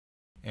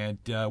And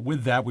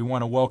with that, we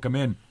want to welcome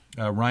in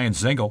Ryan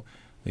Dzingel,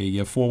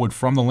 the forward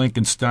from the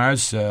Lincoln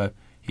Stars.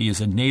 He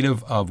is a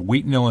native of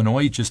Wheaton,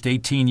 Illinois, just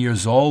 18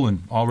 years old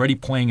and already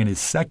playing in his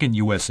second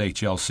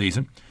USHL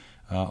season.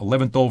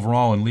 11th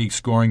overall in league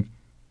scoring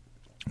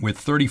with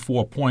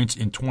 34 points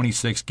in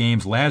 26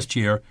 games. Last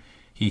year,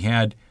 he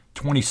had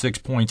 26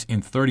 points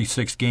in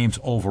 36 games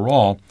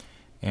overall,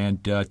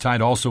 and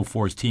tied also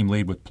for his team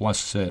lead with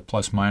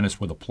plus minus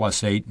with a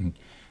 +8. And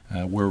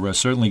we're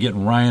certainly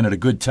getting Ryan at a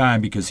good time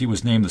because he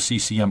was named the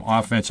CCM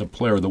Offensive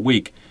Player of the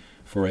Week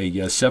for a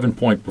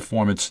 7-point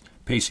performance,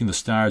 pacing the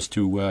Stars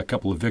to a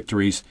couple of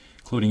victories,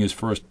 including his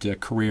first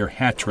career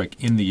hat trick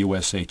in the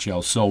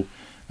USHL. So,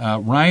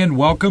 Ryan,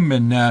 welcome.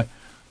 And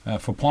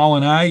for Paul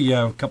and I,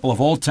 a couple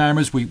of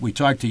old-timers, we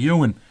talked to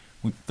you, and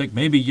we think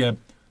maybe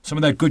some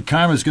of that good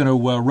karma is going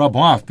to rub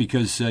off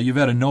because you've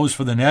had a nose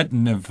for the net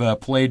and have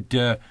played,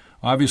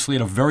 obviously,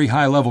 at a very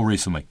high level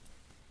recently.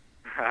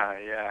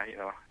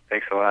 Yeah,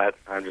 thanks a lot.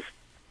 I'm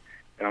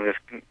just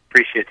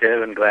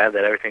appreciative and glad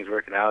that everything's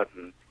working out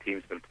and the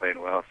team's been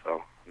playing well,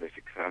 so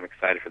I'm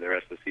excited for the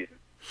rest of the season.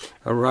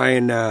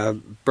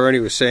 Ryan, Bernie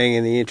was saying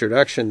in the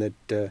introduction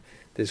that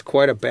there's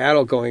quite a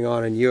battle going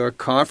on in your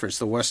conference,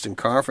 the Western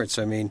Conference.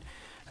 I mean,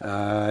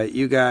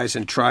 you guys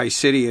in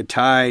Tri-City are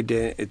tied.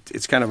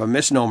 It's kind of a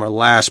misnomer,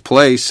 last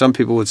place. Some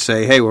people would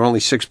say, hey, we're only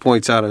 6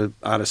 points out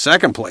of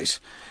second place.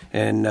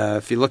 And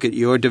if you look at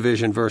your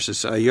division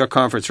versus your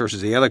conference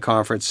versus the other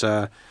conference,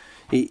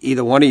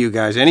 either one of you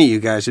guys, any of you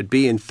guys, would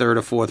be in third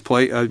or fourth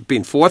place, be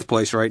in fourth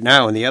place right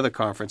now in the other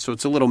conference. So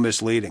it's a little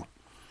misleading.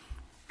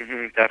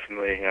 Mm-hmm,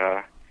 definitely.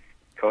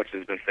 Coach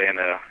has been saying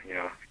that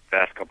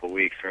past couple of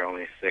weeks we're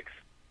only 6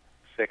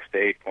 to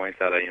 8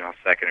 points out of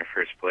second or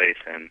first place,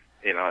 and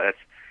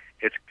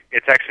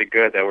it's actually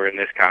good that we're in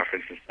this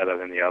conference instead of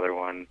in the other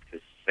one.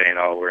 Just saying,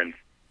 we're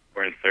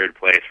in third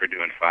place, we're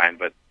doing fine,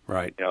 but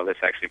right. This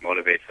actually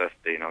motivates us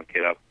to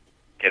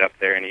get up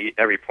there, and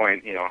every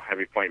point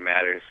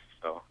matters.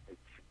 So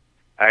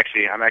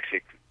I'm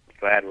actually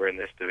glad we're in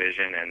this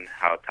division and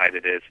how tight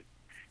it is.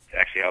 It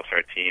actually helps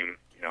our team,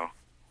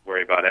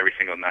 worry about every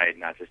single night,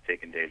 not just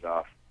taking days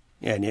off.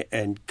 Yeah,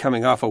 and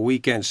coming off a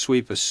weekend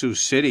sweep of Sioux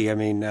City, I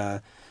mean,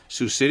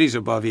 Sioux City's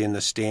above you in the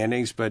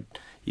standings, but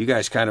you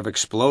guys kind of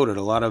exploded.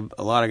 A lot of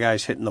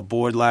guys hitting the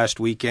board last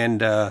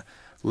weekend,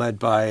 led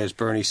by, as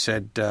Bernie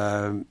said,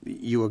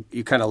 you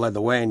kind of led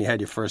the way and you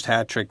had your first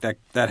hat trick. That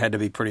had to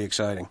be pretty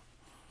exciting.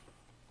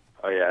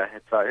 Oh yeah,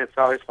 it's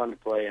always fun to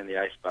play in the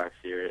icebox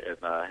here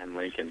in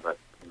Lincoln, but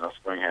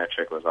scoring hat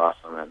trick was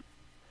awesome, and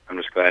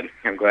I'm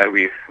glad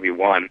we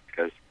won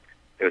because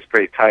it was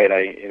pretty tight.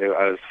 I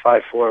was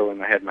 5'4"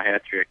 when I had my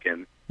hat trick,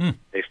 and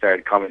they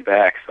started coming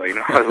back. So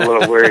I was a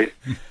little worried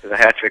that the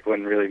hat trick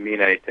wouldn't really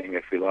mean anything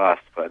if we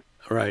lost. But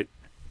right.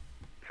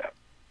 Yeah.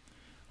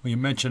 Well, you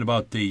mentioned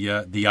about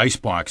the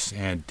icebox,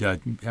 and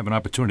have an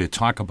opportunity to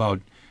talk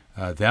about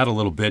that a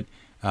little bit.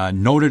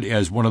 Noted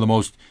as one of the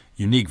most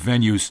unique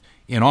venues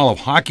in all of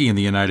hockey in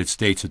the United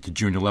States at the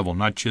junior level,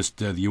 not just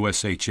the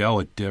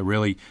USHL. It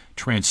really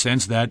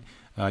transcends that.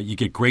 You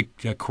get great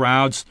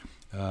crowds.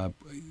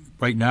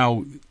 Right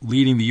now,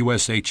 leading the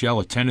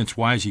USHL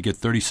attendance-wise, you get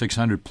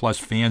 3,600 plus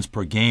fans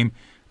per game.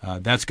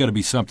 That's got to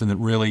be something that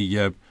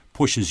really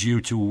pushes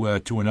you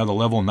to another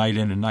level, night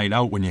in and night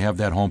out, when you have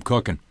that home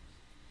cooking.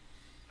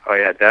 Oh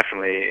yeah,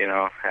 definitely.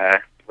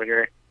 When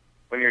you're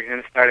in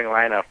the starting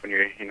lineup, when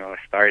you're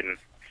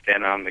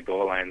standing on the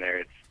goal line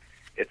there,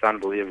 it's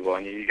unbelievable,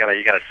 and you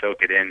gotta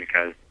soak it in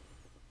because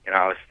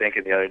I was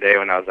thinking the other day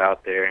when I was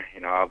out there,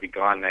 I'll be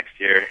gone next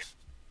year.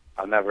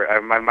 I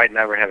might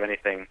never have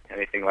anything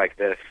like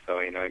this. So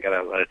I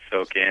gotta let it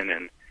soak in,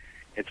 and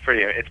it's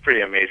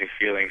pretty amazing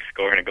feeling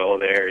scoring a goal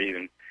there.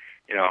 Even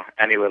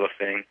any little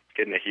thing,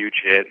 getting a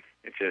huge hit.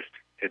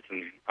 It's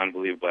an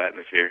unbelievable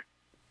atmosphere.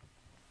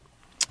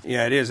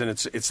 Yeah, it is, and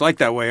it's like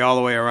that way all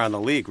the way around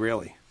the league,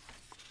 really.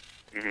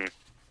 Mm-hmm.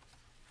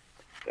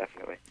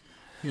 Definitely.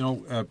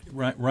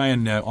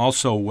 Ryan,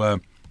 also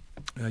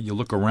you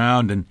look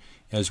around, and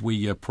as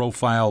we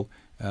profile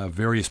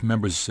various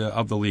members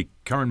of the league,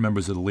 current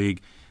members of the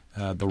league,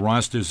 the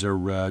rosters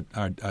are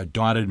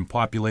dotted and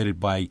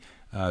populated by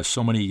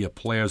so many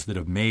players that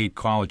have made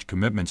college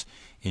commitments.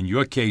 In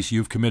your case,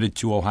 you've committed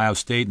to Ohio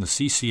State and the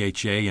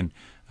CCHA, and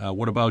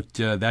what about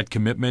that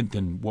commitment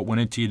and what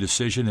went into your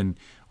decision, and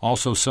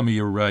also some of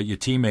your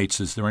teammates?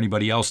 Is there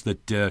anybody else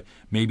that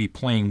may be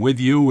playing with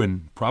you,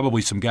 and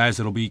probably some guys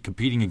that will be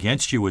competing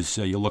against you as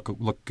you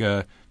look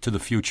to the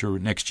future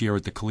next year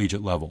at the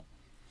collegiate level?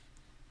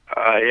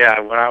 Yeah,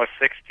 when I was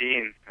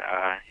 16,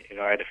 I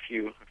had a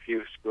few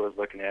schools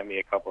looking at me,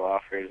 a couple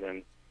offers,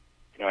 and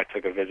I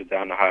took a visit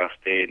down to Ohio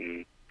State,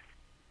 and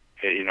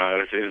it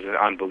was an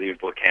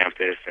unbelievable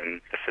campus,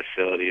 and the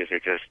facilities are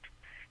just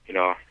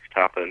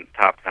top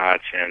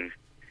notch, and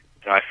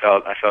I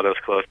felt it was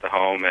close to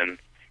home, and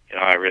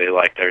I really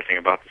liked everything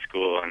about the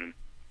school, and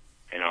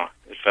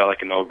it felt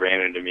like a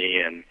no-brainer to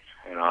me, and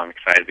I'm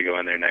excited to go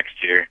in there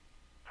next year.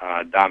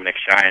 Dominic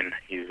Shine,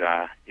 he's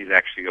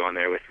actually going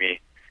there with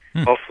me.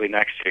 Hopefully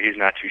next year. He's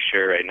not too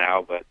sure right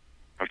now, but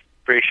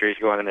pretty sure he's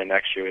going in there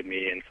next year with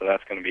me, and so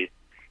that's going to be,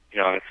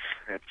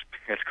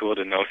 it's cool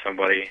to know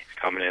somebody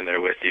coming in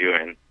there with you.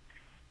 And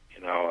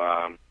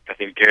I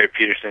think Garrett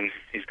Peterson,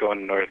 he's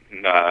going to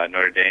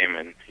Notre Dame,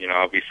 and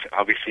I'll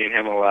be seeing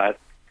him a lot.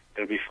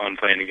 It'll be fun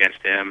playing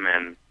against him.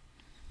 And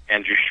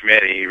Andrew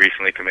Schmidt, he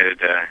recently committed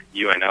to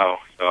UNO,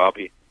 so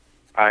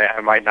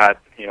I might not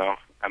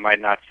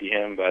see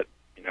him, but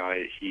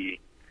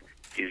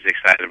he's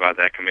excited about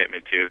that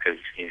commitment too, because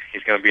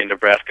he's going to be in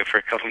Nebraska for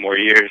a couple more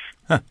years.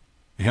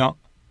 Yeah,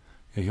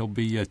 he'll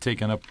be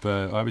taking up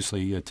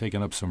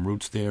some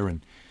roots there,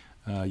 and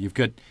you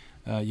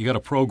got a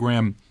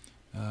program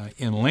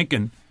in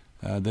Lincoln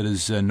that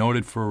is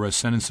noted for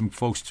sending some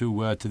folks to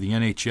the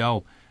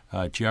NHL.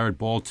 Jared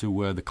Ball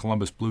to the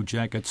Columbus Blue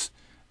Jackets.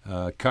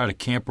 Carter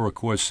Camper, of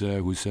course,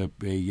 who's a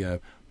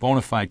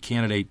bona fide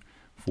candidate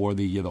for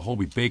the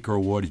Holby Baker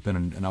Award. He's been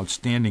an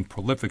outstanding,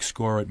 prolific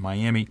scorer at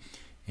Miami.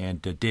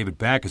 And David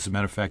Backus, as a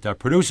matter of fact, our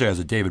producer has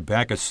a David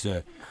Backus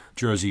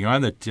jersey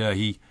on that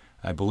he,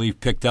 I believe,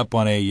 picked up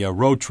on a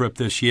road trip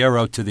this year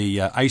out to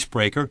the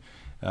Icebreaker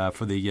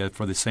for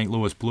the St.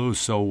 Louis Blues.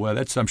 So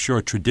that's, I'm sure,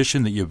 a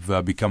tradition that you've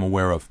become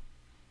aware of.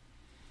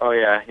 Oh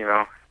yeah,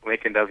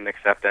 Lincoln doesn't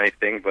accept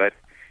anything but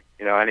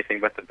anything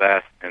but the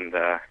best, and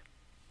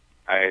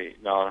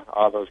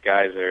all those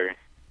guys are.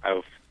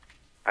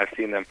 I've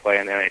seen them play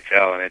in the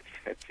NHL, and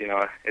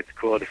it's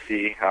cool to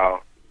see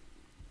how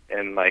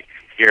and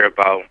hear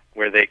about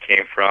where they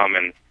came from,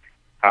 and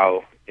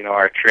how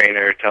our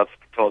trainer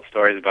told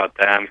stories about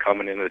them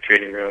coming into the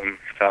training room,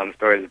 telling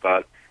stories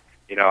about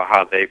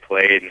how they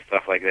played and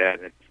stuff like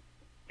that. And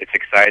it's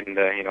exciting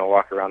to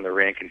walk around the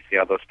rink and see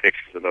all those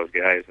pictures of those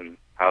guys and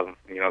how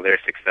their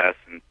success,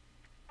 and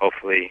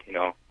hopefully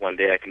one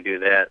day I can do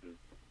that. And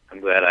I'm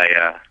glad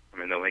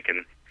I'm in the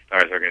Lincoln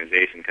Stars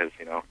organization, because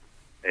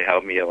they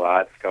helped me a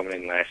lot. Coming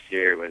in last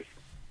year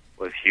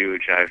was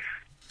huge.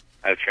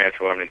 I've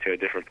transformed into a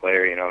different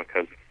player,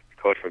 because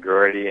Coach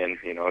McGroarty and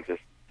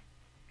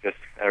just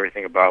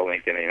everything about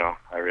Lincoln,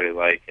 I really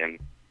like, and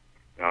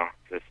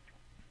just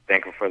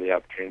thankful for the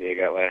opportunity I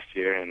got last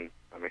year, and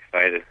I'm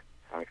excited.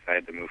 I'm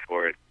excited to move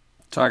forward.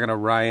 Talking to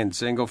Ryan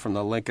Dzingel from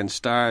the Lincoln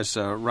Stars.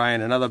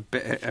 Ryan,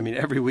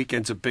 every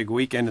weekend's a big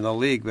weekend in the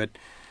league, but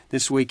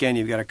this weekend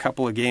you've got a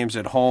couple of games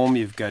at home.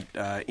 You've got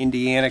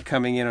Indiana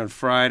coming in on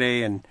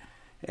Friday and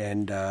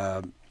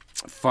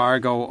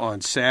Fargo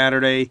on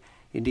Saturday.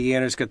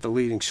 Indiana's got the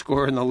leading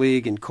scorer in the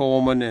league in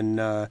Coleman,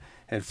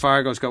 and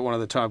Fargo's got one of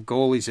the top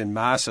goalies in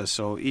Massa.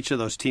 So each of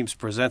those teams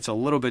presents a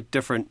little bit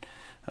different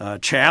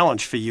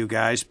challenge for you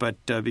guys. But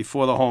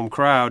before the home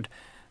crowd,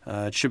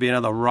 it should be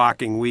another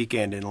rocking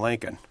weekend in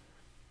Lincoln.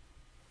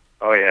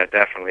 Oh yeah,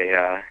 definitely.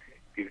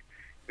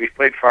 We've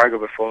played Fargo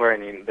before,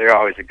 and they're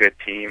always a good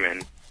team,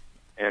 and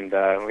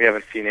we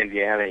haven't seen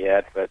Indiana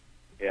yet, but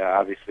yeah,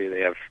 obviously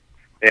they have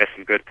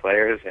some good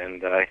players,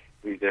 and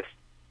we just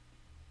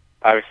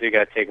obviously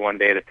got to take one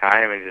day at a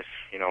time and just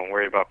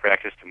worry about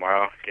practice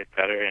tomorrow, get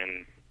better,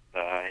 and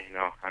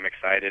I'm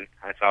excited.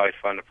 It's always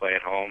fun to play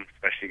at home,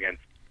 especially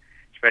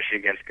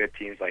against good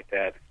teams like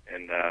that,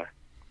 and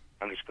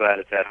I'm just glad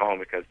it's at home,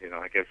 because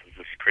it gives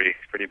us a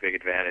pretty big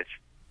advantage.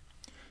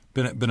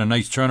 Been a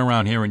nice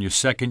turnaround here in your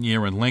second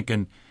year in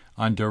Lincoln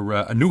under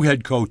a new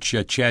head coach,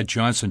 Chad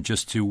Johnson.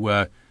 Just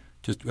to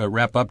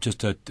wrap up, just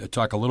to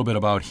talk a little bit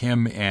about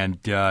him and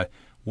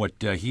what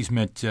he's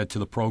meant to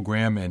the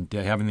program, and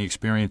having the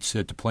experience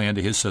to play under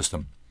his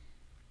system.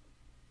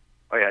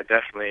 Oh yeah,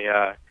 definitely.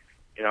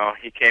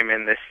 He came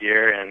in this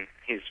year and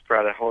he's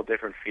brought a whole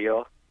different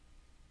feel.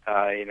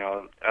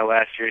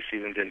 Last year's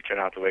season didn't turn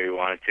out the way we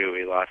wanted to.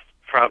 We lost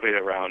probably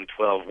around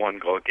 12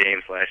 one-goal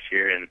games last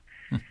year, and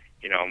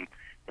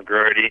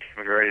McGroarty's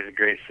a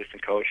great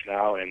assistant coach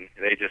now, and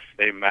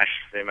they mesh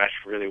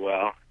really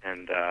well.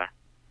 And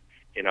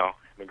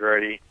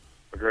McGroarty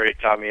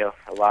taught me a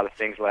lot of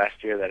things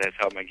last year that has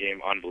helped my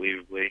game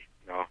unbelievably.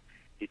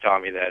 He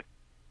taught me that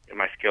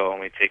my skill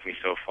only takes me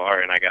so far,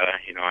 and I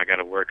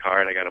gotta work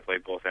hard. I gotta play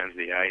both ends of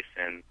the ice.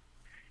 And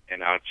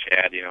now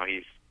Chad,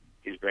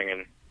 he's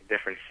bringing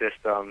different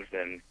systems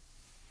and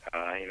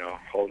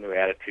whole new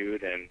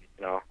attitude, and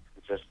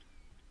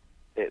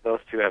those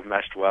two have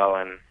meshed well,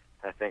 and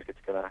I think it's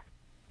gonna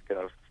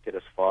get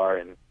us far.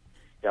 And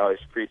he always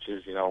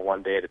preaches,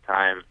 one day at a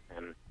time.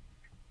 And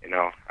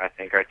I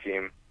think our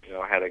team,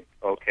 had a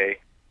okay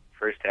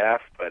first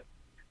half, but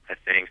I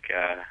think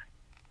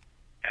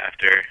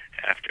after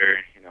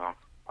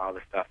all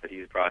the stuff that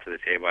he's brought to the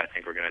table, I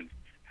think we're gonna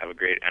have a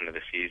great end of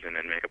the season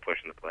and make a push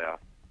in the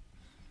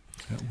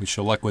playoffs. Wish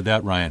you luck with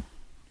that, Ryan.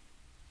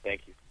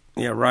 Thank you.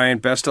 Yeah, Ryan,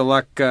 best of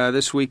luck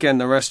this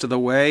weekend, the rest of the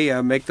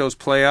way. Make those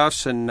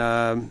playoffs, and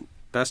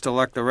best of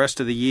luck the rest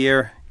of the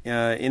year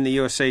in the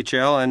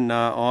USHL, and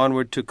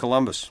onward to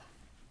Columbus.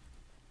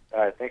 All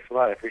right, thanks a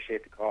lot. I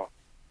appreciate the call.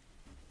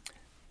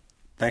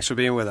 Thanks for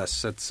being with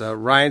us. It's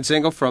Ryan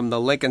Dzingel from the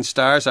Lincoln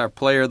Stars, our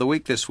player of the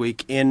week this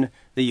week in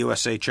the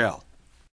USHL.